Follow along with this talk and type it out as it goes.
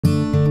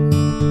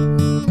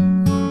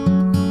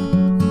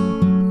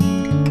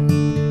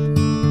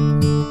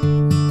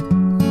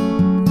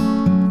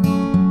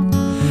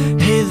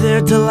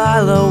there,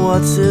 Delilah,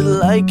 what's it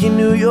like in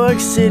New York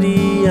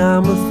City?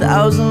 I'm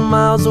 1,000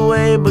 miles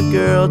away, but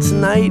girl,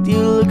 tonight you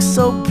look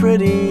so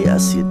pretty,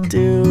 yes you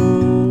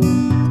do.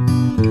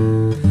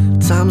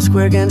 Times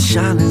Square can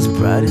shine as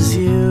bright as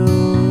you,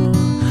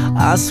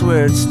 I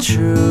swear it's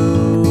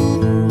true.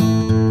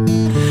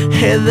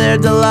 Hey there,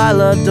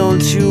 Delilah,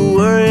 don't you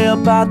worry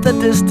about the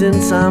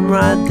distance, I'm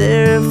right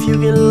there. If you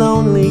get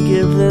lonely,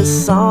 give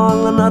this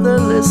song another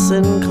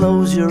listen.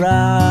 Close your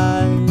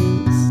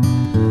eyes,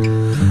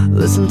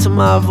 listen to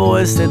my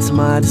voice, it's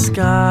my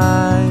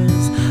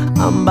disguise.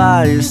 I'm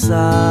by your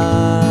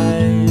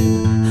side.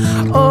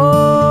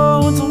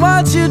 Oh, it's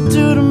what you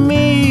do to me.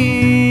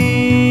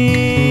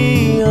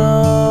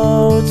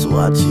 Oh, it's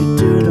what you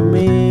do to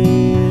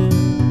me.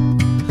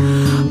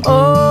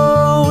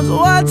 Oh, it's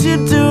what you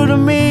do to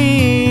me.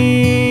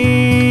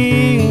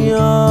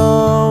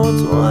 Oh,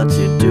 it's what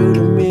you do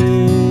to me.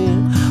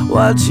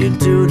 What you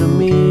do to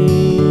me.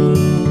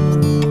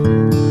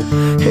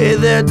 Hey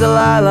there,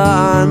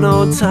 Delilah, I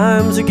know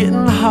times are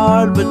getting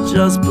hard, but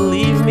just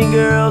believe me,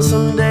 girl,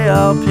 someday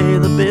I'll pay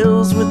the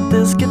bills with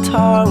this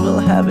guitar. We'll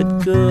have it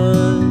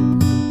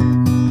good,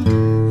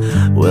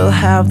 we'll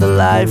have the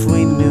life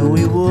we knew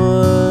we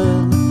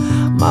would.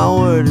 My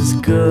word is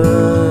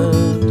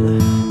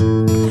good.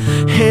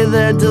 Hey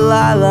there,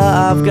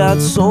 Delilah, I've got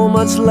so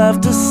much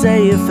left to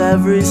say. If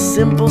every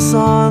simple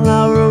song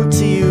I wrote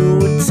to you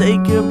would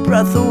take your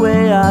breath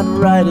away, I'd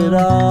write it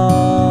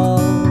all.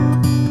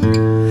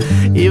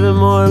 Even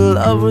more in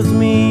love with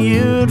me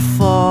you'd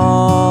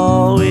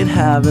fall, we'd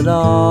have it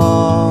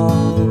all.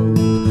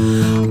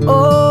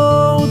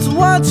 Oh, it's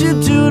what you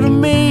do to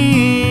me.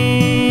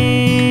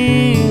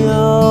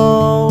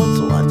 Oh, it's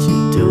what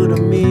you do to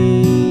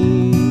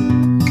me.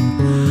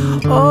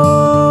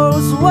 Oh,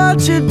 it's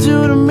what you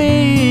do to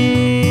me.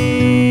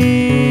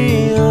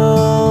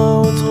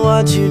 Oh, it's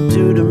what you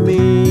do to me.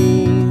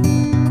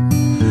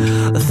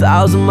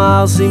 1,000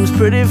 miles seems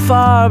pretty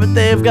far, but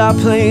they've got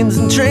planes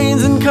and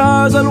trains and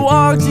cars. I'd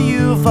walk to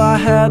you if I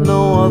had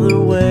no other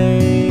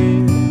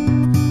way.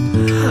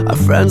 Our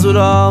friends would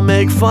all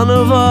make fun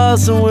of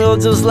us, and we'll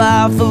just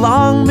laugh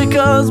along,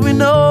 because we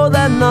know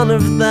that none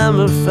of them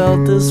have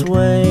felt this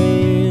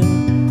way.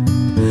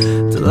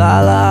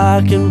 Delilah,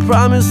 I can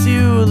promise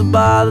you that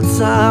by the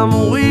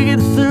time we get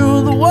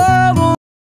through, the world